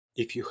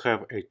If you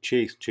have a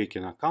Chase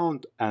checking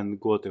account and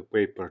got a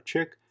paper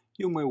check,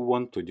 you may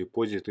want to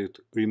deposit it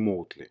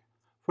remotely.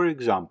 For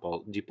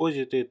example,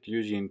 deposit it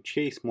using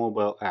Chase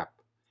mobile app.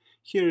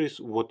 Here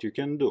is what you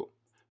can do.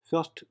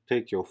 First,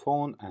 take your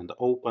phone and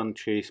open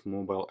Chase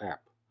mobile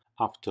app.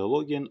 After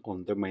logging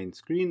on the main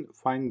screen,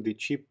 find the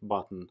chip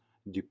button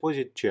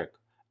Deposit Check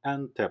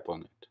and tap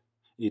on it.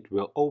 It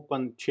will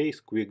open Chase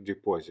Quick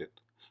Deposit.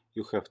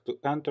 You have to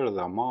enter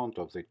the amount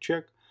of the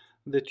check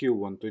that you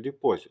want to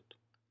deposit.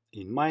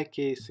 In my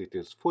case, it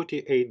is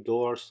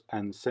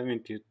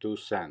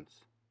 $48.72.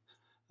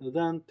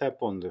 Then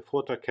tap on the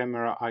photo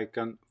camera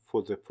icon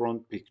for the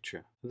front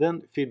picture.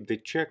 Then fit the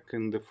check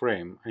in the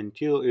frame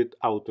until it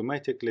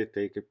automatically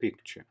takes a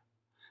picture.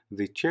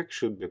 The check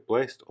should be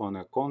placed on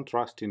a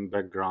contrasting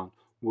background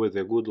with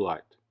a good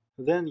light.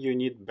 Then you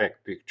need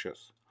back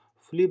pictures.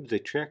 Flip the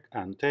check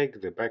and take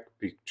the back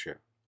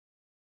picture.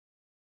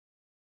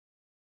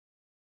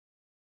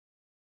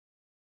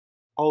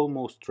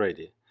 Almost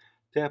ready.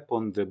 Tap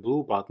on the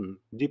blue button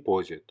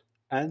Deposit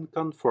and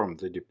confirm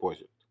the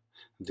deposit.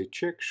 The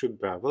check should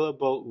be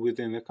available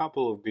within a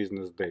couple of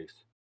business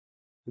days.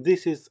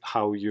 This is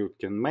how you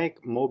can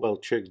make mobile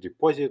check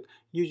deposit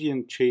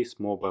using Chase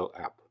mobile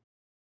app.